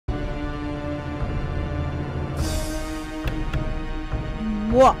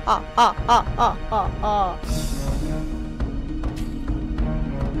Mwah, ah, ah, ah, ah, ah, ah.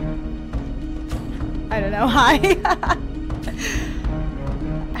 I don't know. Hi.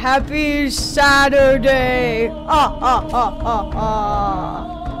 Happy Saturday. Ah, ah, ah, ah,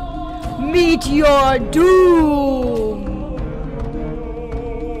 ah. Meet your doom.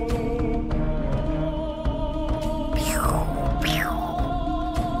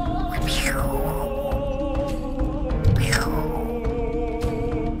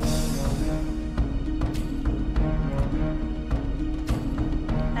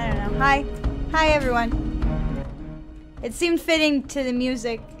 Hi. Hi, everyone. It seemed fitting to the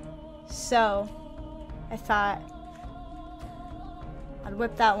music, so I thought I'd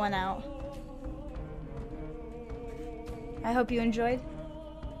whip that one out. I hope you enjoyed.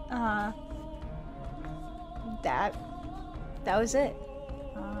 That was it.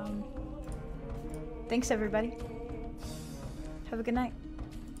 Thanks, everybody. Have a good night.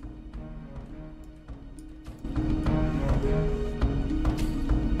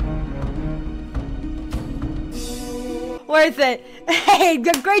 Worth it. Hey,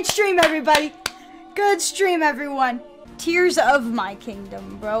 great stream, everybody. Good stream, everyone. Tears of my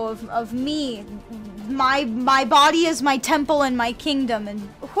kingdom, bro. Of me. My body is my temple and my kingdom. And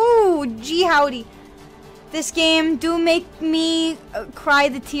whoo, gee howdy. This game do make me cry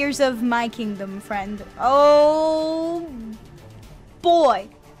the tears of my kingdom, friend. Oh boy.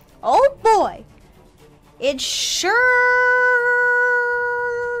 Oh boy. It sure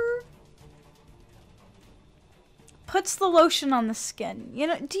puts the lotion on the skin. You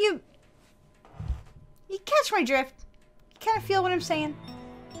know, you catch my drift? You kind of feel what I'm saying?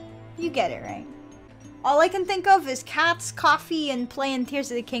 You get it, right? All I can think of is cats, coffee, and playing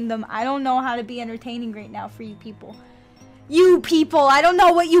Tears of the Kingdom. I don't know how to be entertaining right now for you people. You people, I don't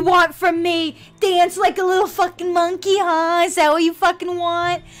know what you want from me. Dance like a little fucking monkey, huh? Is that what you fucking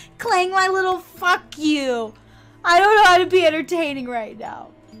want? Clang my little fuck you. I don't know how to be entertaining right now.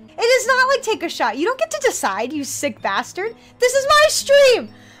 It is not like take a shot. You don't get to decide, you sick bastard. This is my stream.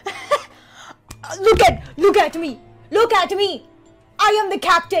 Look at me. Look at me. I am the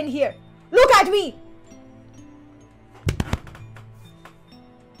captain here. Look at me.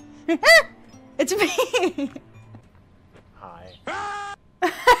 It's me. Hi.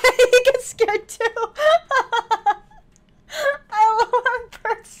 He gets scared too. I love when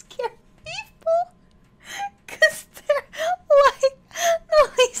birds scare people. Because they're like the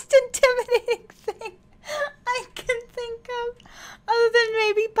least intimidating thing I can think of, other than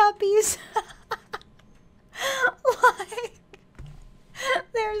maybe puppies. Like,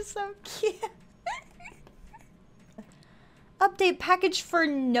 they're so cute. Update package for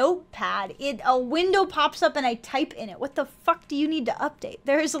Notepad. A window pops up and I type in it. What the fuck do you need to update?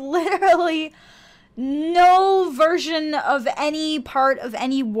 There is literally no version of any part of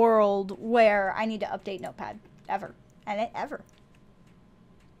any world where I need to update Notepad. Ever. Ever.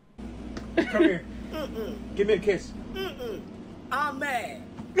 Come here. Give me a kiss. I'm mad.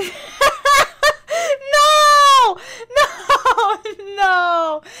 No! No!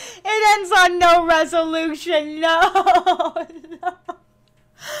 No! It ends on no resolution. No! No.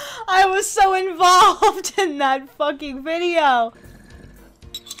 I was so involved in that fucking video.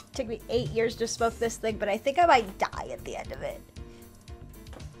 It took me 8 years to smoke this thing, but I think I might die at the end of it.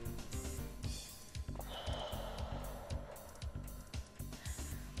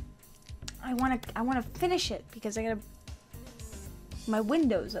 I wanna finish it because I gotta. My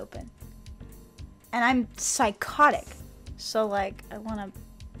window's open. And I'm psychotic. So like I wanna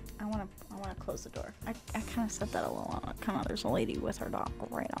close the door. I kinda said that a little kinda there's a lady with her dog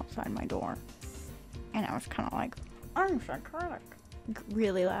right outside my door. And I was kinda like, I'm psychotic.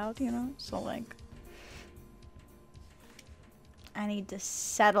 Really loud, you know? So like I need to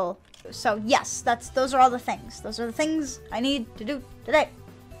settle. So yes, those are all the things. Those are the things I need to do today.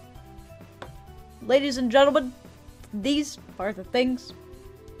 Ladies and gentlemen, these are the things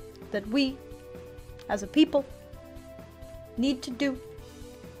that we as a people need to do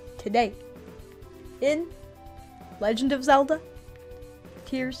today in Legend of Zelda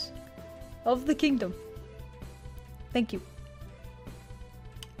Tears of the Kingdom. Thank you.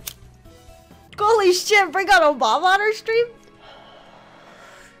 Holy shit, bring out Obama on our stream?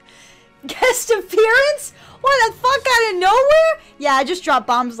 Guest appearance? What the fuck, out of nowhere? Yeah, I just drop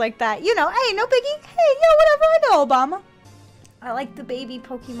bombs like that. You know, hey, no biggie. Hey, yeah, whatever, I know Obama. I like the baby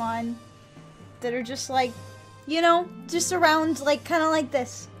Pokemon that are just like, you know, just around, like, kind of like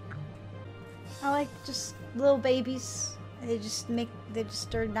this. I like just little babies. They just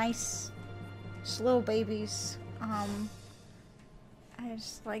are nice, just little babies. I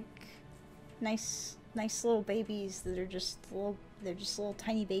just like nice nice little babies that are just little, they're just little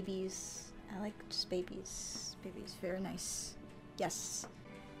tiny babies. I like just babies. Babies, very nice. Yes.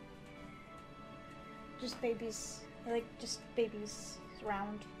 Just babies. I like just babies.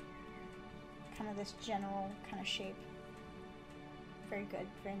 Round. Kind of this general kind of shape. Very good.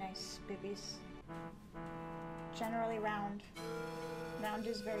 Very nice. Babies. Generally round. Round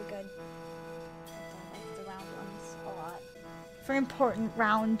is very good. I like the round ones a lot. Very important.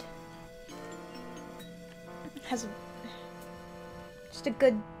 Round. Has just a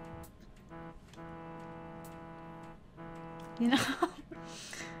good, you know.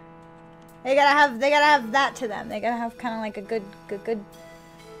 they gotta have that to them. They gotta have kind of like a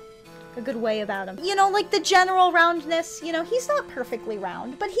good way about him. You know, like the general roundness. You know, he's not perfectly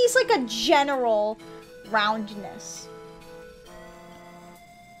round, but he's like a general roundness.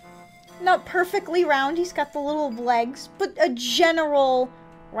 Not perfectly round. He's got the little legs, but a general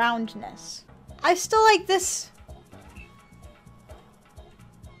roundness. I still like this.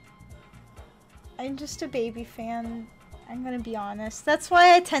 I'm just a baby fan. I'm gonna be honest. That's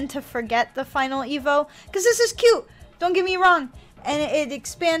why I tend to forget the final Evo. Because this is cute. Don't get me wrong. And it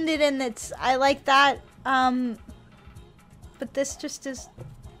expanded and it's... I like that. But this just is...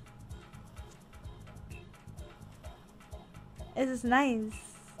 It is nice.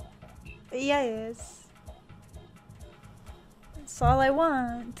 Yes. That's all I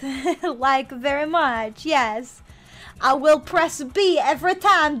want. Like very much. Yes. I will press B every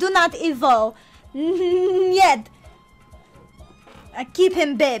time. Do not Evo. Yet. I keep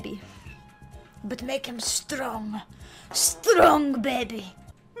him baby. But make him strong. Strong baby.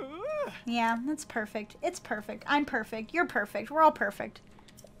 Yeah, that's perfect. It's perfect. I'm perfect. You're perfect. We're all perfect.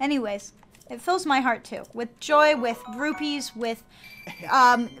 Anyways, it fills my heart too. With joy, with rupees, with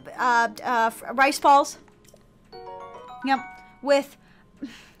rice balls. Yep. With,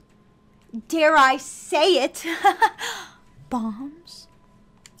 dare I say it, bombs.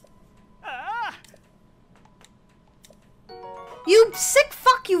 You sick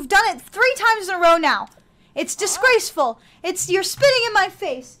fuck, you've done it 3 times in a row now. It's disgraceful. You're spitting in my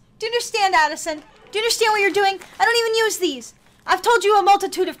face. Do you understand, Addison? Do you understand what you're doing? I don't even use these. I've told you a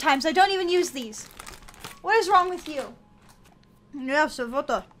multitude of times, I don't even use these. What is wrong with you? Yes, what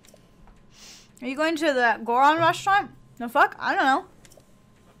the? Are you going to the Goron restaurant? The fuck? I don't know.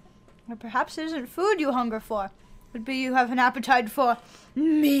 Or perhaps it isn't food you hunger for. Could be you have an appetite for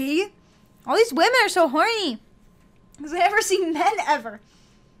me. All these women are so horny. Because they never see men ever.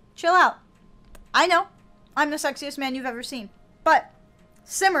 Chill out. I know. I'm the sexiest man you've ever seen. But,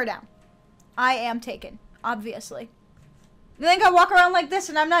 simmer down. I am taken. Obviously. You think I walk around like this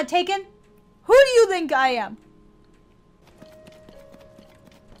and I'm not taken? Who do you think I am?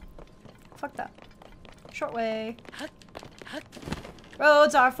 Fuck that. Short way.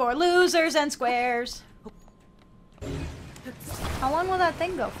 Roads are for losers and squares. How long will that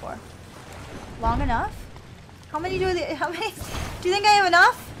thing go for? Long enough? How many do you think I have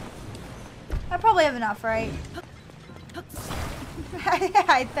enough? I probably have enough, right?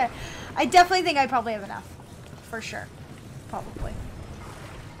 I definitely think I probably have enough. For sure. Probably.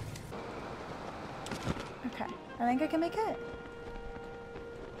 Okay. I think I can make it.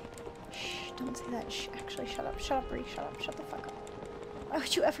 Shh, don't say that. Shh, actually, shut up. Shut up, Bree. Shut up. Shut the fuck up. Why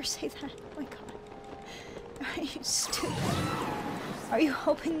would you ever say that? Oh my god. Are you stupid? Are you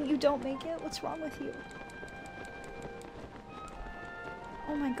hoping you don't make it? What's wrong with you?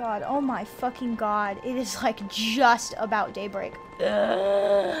 Oh my god. Oh my fucking god. It is like just about daybreak.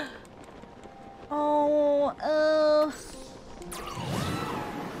 Oh,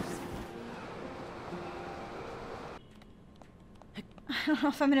 I don't know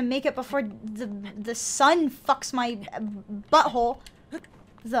if I'm gonna make it before the sun fucks my butthole,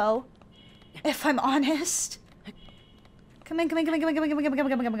 though. If I'm honest. Come in, come in, come in, come in, come in, come in, come in, come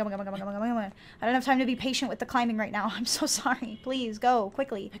in, come in, come in, come in, come in, come in, come in, come in. I don't have time to be patient with the climbing right now. I'm so sorry. Please go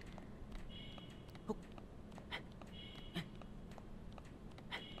quickly.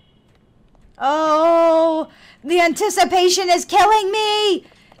 Oh, the anticipation is killing me.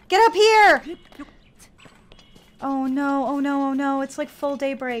 Get up here. Oh no, oh no, oh no. It's like full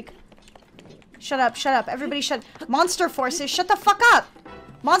daybreak. Shut up, shut up. Everybody shut. Monster Forces, shut the fuck up.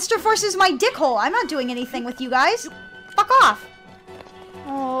 Monster Force is my dickhole. I'm not doing anything with you guys. Fuck off.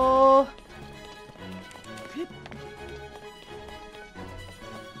 Oh.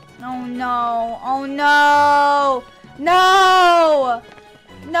 Oh no. Oh no. No.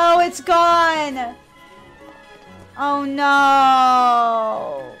 No, it's gone. Oh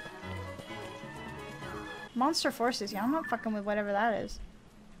no. Monster Forces. Yeah, I'm not fucking with whatever that is.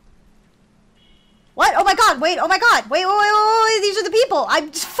 What? Oh my god. Wait. Oh my god. Wait, wait, wait, wait, wait. These are the people.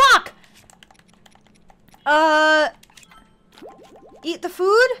 Fuck. Eat the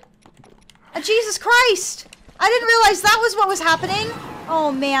food? Jesus Christ! I didn't realize that was what was happening.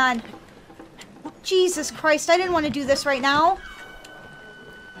 Oh, man. Jesus Christ, I didn't want to do this right now.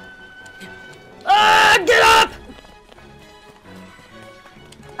 Get up!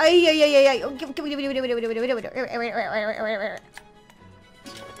 Ay.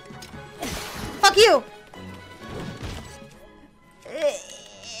 Fuck you!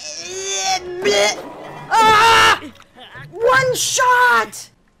 Ah! One shot!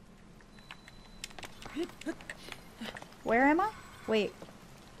 Where am I? Wait.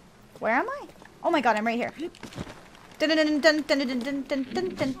 Where am I? Oh my god, I'm right here.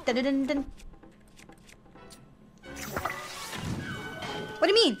 What do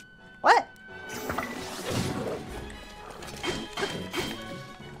you mean? What?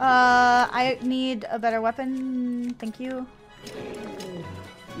 I need a better weapon. Thank you.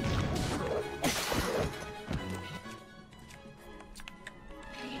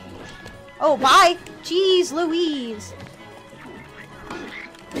 Oh, bye! Jeez Louise!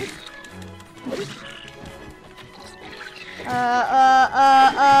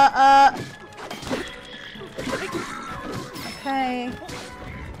 Okay.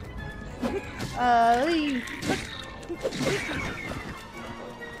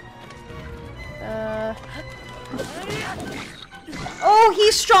 Oh,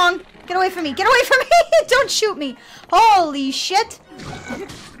 he's strong! Get away from me! Get away from me! Don't shoot me! Holy shit!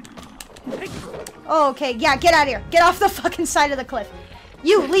 Oh, okay, yeah, get out of here. Get off the fucking side of the cliff.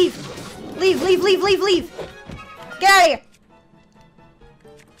 You, leave! Leave, leave, leave, leave, leave! Get out of here!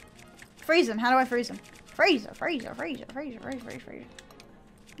 Freeze him. How do I freeze him? Freeze him, freeze him, freeze him, freeze him, freeze him, freeze him.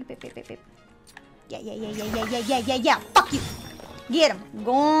 Beep. Yeah. Fuck you! Get him.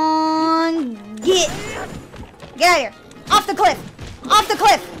 Go on. Get out of here. Off the cliff. Off the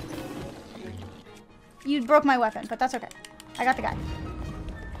cliff. You broke my weapon, but that's okay. I got the guy.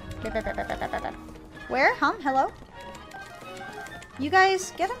 Beep. Where? Hello? You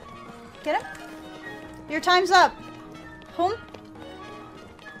guys, get him? Get him? Your time's up. Whom?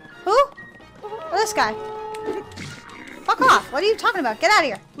 Who? Oh, this guy. Fuck off. What are you talking about? Get out of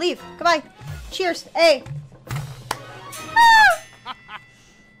here. Leave. Goodbye. Cheers. Hey.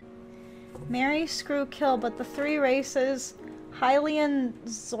 Marry, screw, kill, but the three races, Hylian,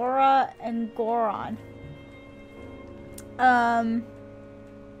 Zora, and Goron.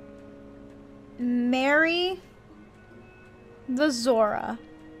 Marry the Zora.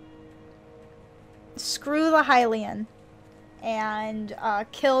 Screw the Hylian. And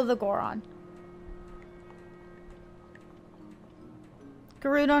kill the Goron.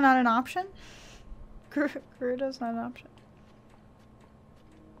 Gerudo not an option? Gerudo's not an option.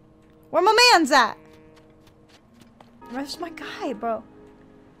 Where my man's at? Where's my guy, bro?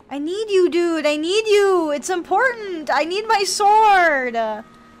 I need you, dude. I need you. It's important. I need my sword.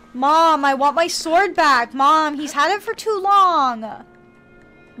 Mom, I want my sword back. Mom, he's had it for too long.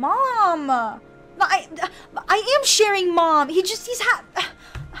 Mom. No, I am sharing, Mom. He's had...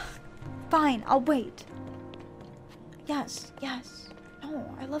 Fine, I'll wait. Yes.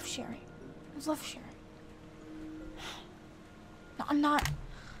 No, I love sharing. I love sharing. No, I'm not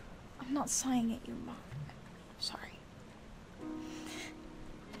sighing at you, Mom. Sorry.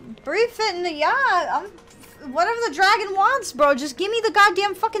 Brief it and yeah, whatever the dragon wants, bro. Just give me the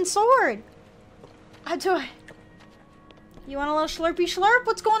goddamn fucking sword. How do I? You want a little slurpy slurp?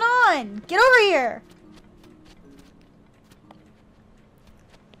 What's going on? Get over here.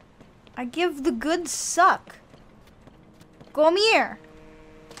 I give the good suck. Come here.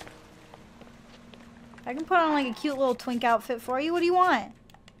 I can put on like a cute little twink outfit for you. What do you want?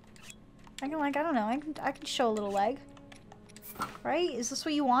 I can like, I don't know. I can show a little leg. Right? Is this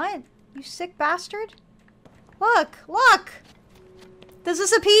what you want? You sick bastard? Look! Does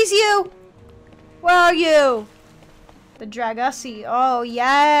this appease you? Where are you? The Dragussi. Oh,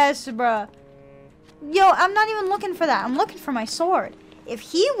 yes, bruh. Yo, I'm not even looking for that. I'm looking for my sword. If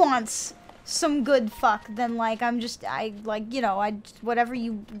he wants some good fuck, then like, I just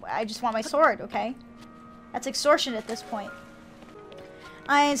want my sword, okay? That's extortion at this point.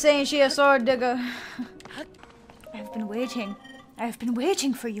 I ain't saying she a sword digger. I've been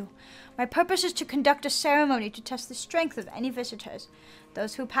waiting for you. My purpose is to conduct a ceremony to test the strength of any visitors.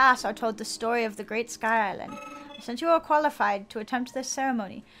 Those who pass are told the story of the Great Sky Island. Since you are qualified to attempt this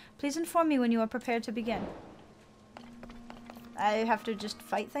ceremony, please inform me when you are prepared to begin. I have to just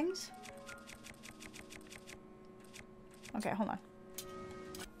fight things? Okay, hold on.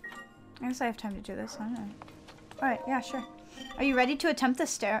 I guess I have time to do this. I don't know. Alright, yeah, sure. Are you ready to attempt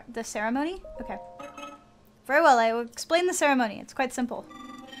the ceremony? Okay. Very well, I will explain the ceremony. It's quite simple.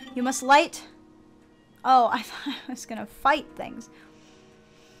 You must light Oh, I thought I was gonna fight things.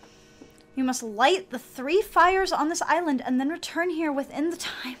 You must light the 3 fires on this island and then return here within the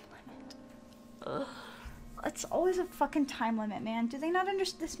time limit. Ugh. It's always a fucking time limit, man. Do they not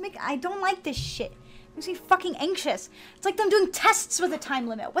understand this? I don't like this shit. It makes me fucking anxious. It's like them doing tests with a time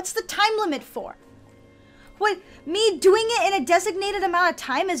limit. What's the time limit for? What, me doing it in a designated amount of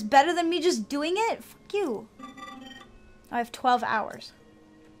time is better than me just doing it? Fuck you. I have 12 hours.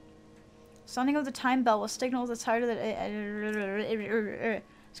 Sounding of the time bell will signal the start of the...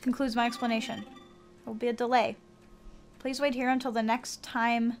 This concludes my explanation. There will be a delay. Please wait here until the next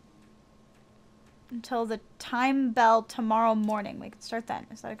time... Until the time bell tomorrow morning. We can start then.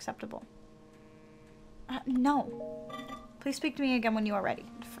 Is that acceptable? No. Please speak to me again when you are ready.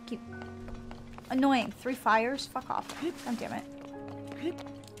 Fuck you. Annoying. 3 fires? Fuck off. God damn it.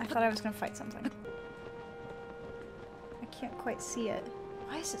 I thought I was gonna fight something. I can't quite see it.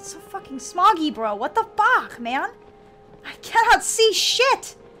 Why is it so fucking smoggy, bro? What the fuck, man? I cannot see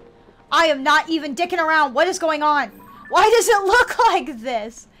shit! I am not even dicking around. What is going on? Why does it look like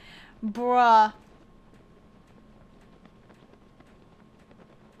this? Bruh.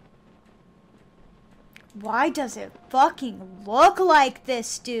 Why does it fucking look like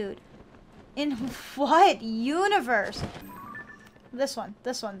this, dude? In what universe? This one.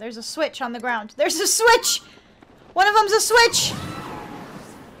 There's a switch on the ground. There's a switch! One of them's a switch!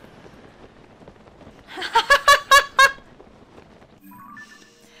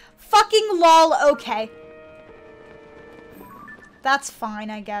 Fucking lol, okay. That's fine,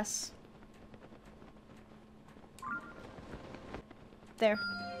 I guess. There.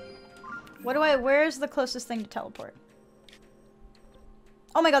 Where's the closest thing to teleport?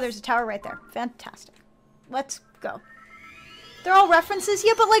 Oh my god, there's a tower right there. Fantastic. Let's go. They're all references,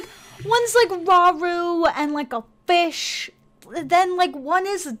 yeah, but like, one's like Raru and like a fish. Then like one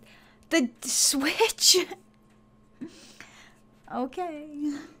is the switch.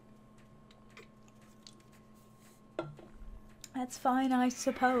 Okay. That's fine, I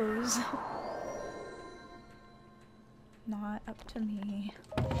suppose. Not up to me.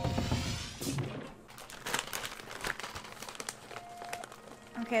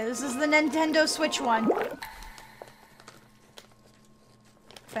 Okay, this is the Nintendo Switch one.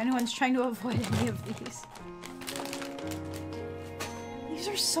 If anyone's trying to avoid any of these. These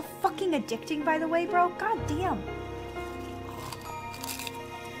are so fucking addicting, by the way, bro. God damn.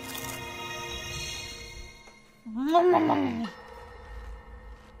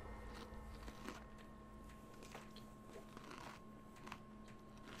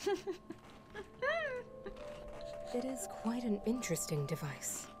 It is quite an interesting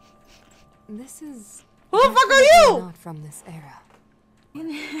device. This is... Who the fuck are you? Not from this era.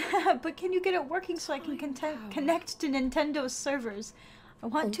 But can you get it working so I can connect to Nintendo's servers? I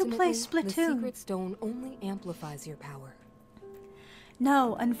want to play Splatoon. The secret stone only amplifies your power.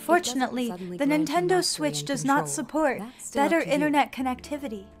 No, unfortunately, the Nintendo Switch does not support better internet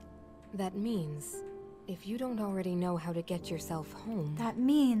connectivity. That means, if you don't already know how to get yourself home... That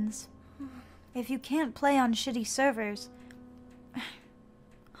means, if you can't play on shitty servers...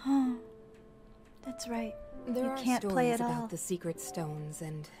 Oh, that's right. There you can't play at all. About the secret stones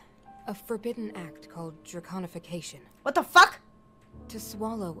and a forbidden act called draconification. What the fuck? To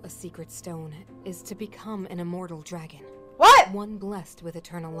swallow a secret stone is to become an immortal dragon. What? One blessed with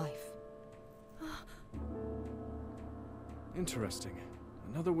eternal life. Interesting.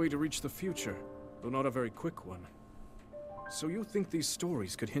 Another way to reach the future, though not a very quick one. So you think these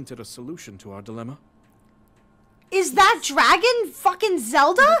stories could hint at a solution to our dilemma? Is that dragon fucking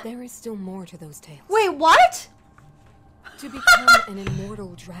Zelda? But there is still more to those tales. Wait, what? To become an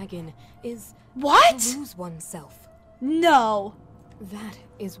immortal dragon is what? To lose oneself. No. That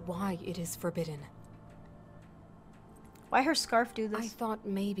is why it is forbidden. Why her scarf do this? I thought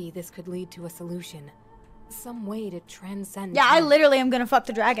maybe this could lead to a solution. Some way to transcend... Yeah, I literally am gonna fuck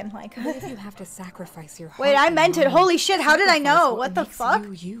the dragon, like... What if you have to sacrifice your heart? Wait, I meant it. Holy shit, how did I know? What the fuck?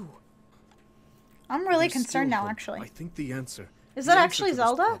 You. I'm really concerned now, actually. I think the answer... Is that actually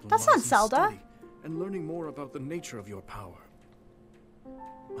Zelda? That's not Zelda. And learning more about the nature of your power.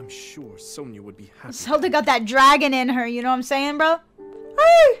 I'm sure Sonia would be happy. Zelda got that dragon in her, you know what I'm saying, bro?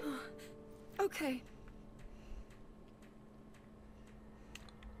 Hey! Okay.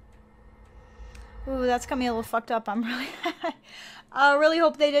 Ooh, that's got me a little fucked up. I'm really... I really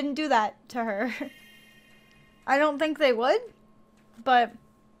hope they didn't do that to her. I don't think they would, but...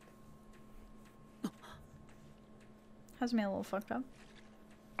 Has me a little fucked up.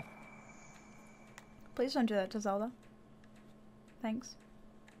 Please don't do that to Zelda. Thanks.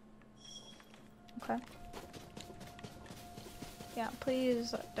 Okay. Yeah,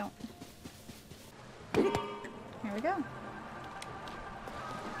 please don't. Here we go.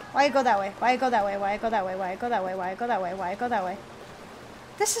 Why go that way? Why go that way? Why go that way? Why go that way? Why go that way? Why go that way?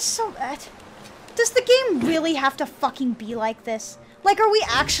 This is so bad. Does the game really have to fucking be like this? Like, are we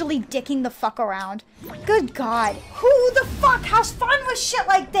actually dicking the fuck around? Good God. Who the fuck has fun with shit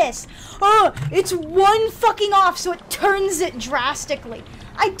like this? Oh, it's one fucking off, so it turns it drastically.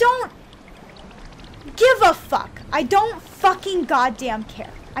 I don't give a fuck. I don't fucking goddamn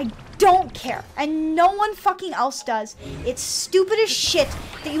care. I don't care. And no one fucking else does. It's stupid as shit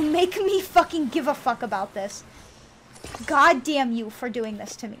that you make me fucking give a fuck about this. God damn you for doing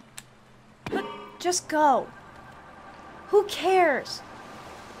this to me. Just go. Who cares?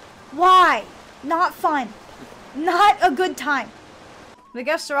 Why? Not fun. Not a good time. The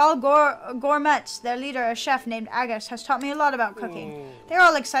guests are all gourmets. Their leader, a chef named Agus, has taught me a lot about cooking. They're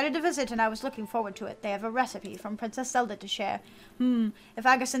all excited to visit, and I was looking forward to it. They have a recipe from Princess Zelda to share. If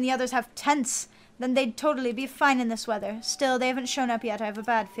Agus and the others have tents, then they'd totally be fine in this weather. Still, they haven't shown up yet. I have a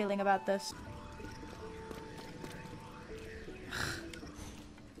bad feeling about this.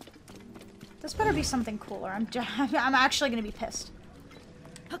 This better be something cooler. I'm actually gonna be pissed.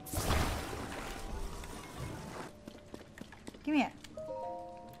 Give me it.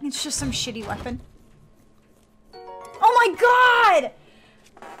 It's just some shitty weapon. Oh my god!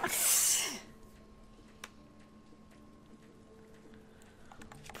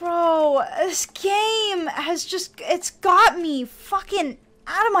 Bro, this game has just, it's got me fucking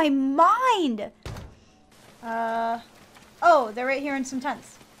out of my mind. Oh, they're right here in some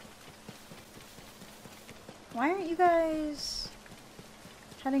tents. Why aren't you guys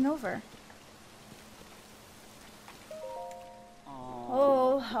heading over?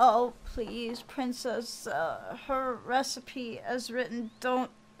 Oh, please, princess. Her recipe as written.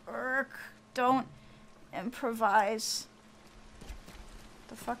 Don't work. Don't improvise.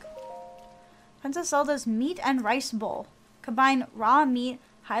 The fuck? Princess Zelda's meat and rice bowl. Combine raw meat,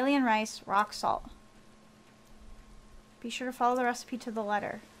 Hylian rice, rock salt. Be sure to follow the recipe to the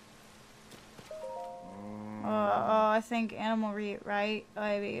letter. I think animal meat, right?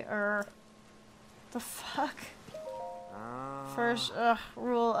 Maybe, the fuck? First,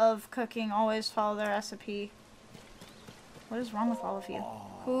 rule of cooking, always follow the recipe. What is wrong with all of you?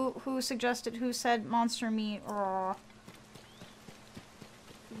 Who suggested, who said monster meat?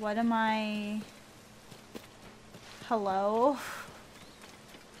 What am I... Hello?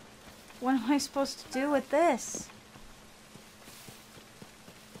 What am I supposed to do with this?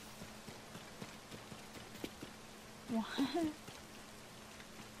 What?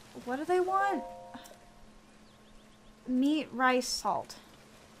 What do they want? Meat, rice, salt.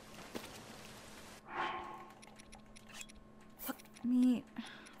 Meat,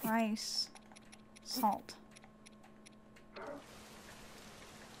 rice, salt.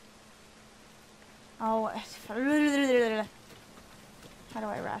 Oh, how do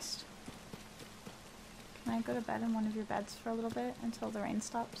I rest? Can I go to bed in one of your beds for a little bit until the rain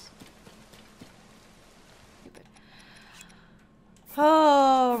stops? Stupid.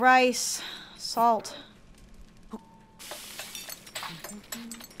 Oh, rice, salt.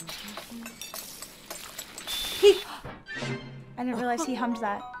 I didn't realize he hummed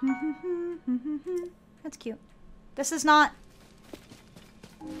that. That's cute. This is not...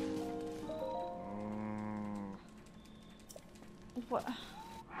 What?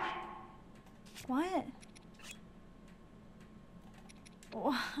 What?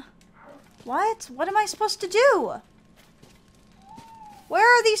 What? What am I supposed to do? Where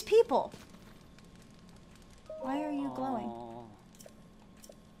are these people? Why are you glowing?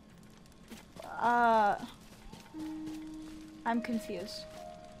 I'm confused.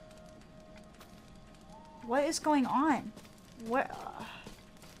 What is going on?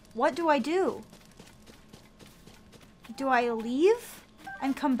 What do I do? Do I leave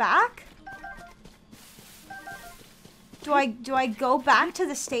and come back? Do I go back to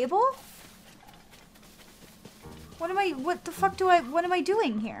the stable? What am I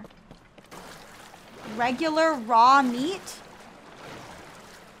doing here? Regular raw meat?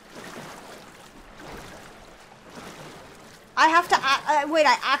 I have to, wait,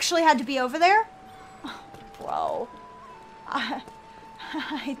 I actually had to be over there? Oh, bro.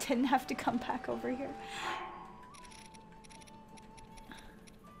 I didn't have to come back over here.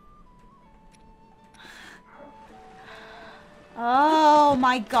 Oh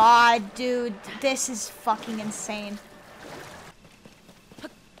my god, dude. This is fucking insane.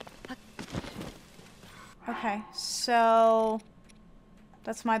 Okay, so...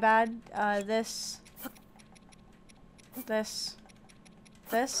 That's my bad. This...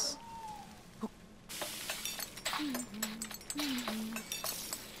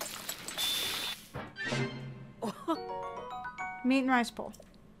 Meat and rice bowl.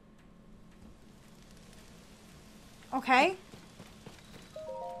 Okay.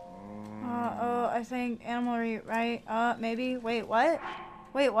 Oh, I think animal meat, right? Maybe. Wait, what?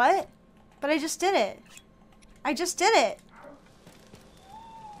 Wait, what? But I just did it. I just did it.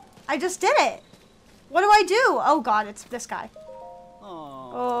 I just did it. What do I do? Oh god, it's this guy.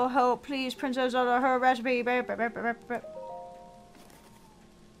 Oh, help, please, Princess Zelda, her recipe.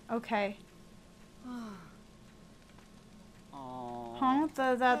 Okay. Huh?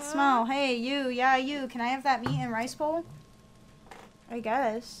 That smell. Hey, you. Yeah, you. Can I have that meat and rice bowl? I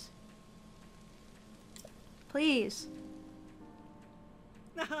guess. Please.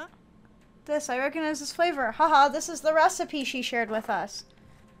 This, I recognize this flavor. Haha, this is the recipe she shared with us.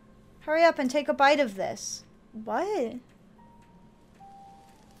 Hurry up and take a bite of this. What?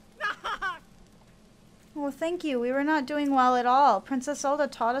 Well, thank you. We were not doing well at all. Princess Zelda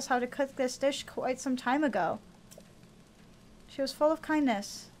taught us how to cook this dish quite some time ago. She was full of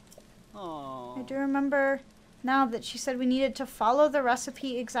kindness. Aww. I do remember now that she said we needed to follow the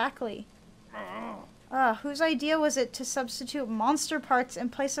recipe exactly. Whose idea was it to substitute monster parts in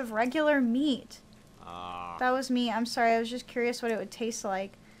place of regular meat? That was me. I'm sorry. I was just curious what it would taste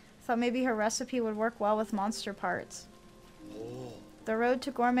like. Thought maybe her recipe would work well with monster parts. The road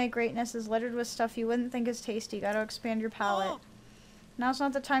to gourmet greatness is littered with stuff you wouldn't think is tasty. Gotta expand your palate. Now's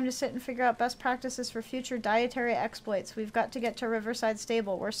not the time to sit and figure out best practices for future dietary exploits. We've got to get to Riverside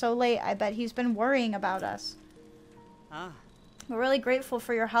Stable. We're so late. I bet he's been worrying about us. We're really grateful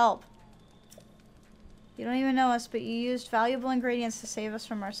for your help. You don't even know us, but you used valuable ingredients to save us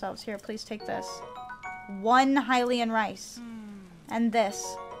from ourselves. Here, please take this. 1 Hylian rice. And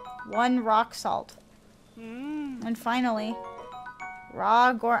this. 1 rock salt. And finally,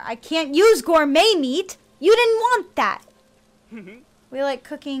 I can't use gourmet meat! You didn't want that! We like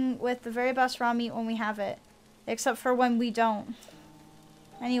cooking with the very best raw meat when we have it. Except for when we don't.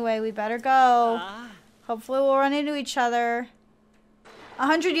 Anyway, we better go. Hopefully we'll run into each other.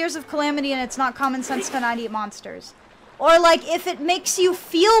 100 years of calamity and it's not common sense to not eat monsters. Or like, if it makes you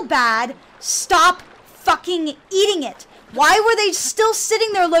feel bad, stop fucking eating it. Why were they still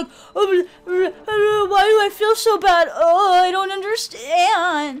sitting there like, oh, why do I feel so bad? Oh, I don't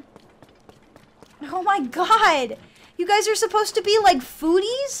understand. Oh my god. You guys are supposed to be like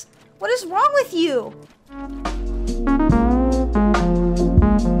foodies? What is wrong with you?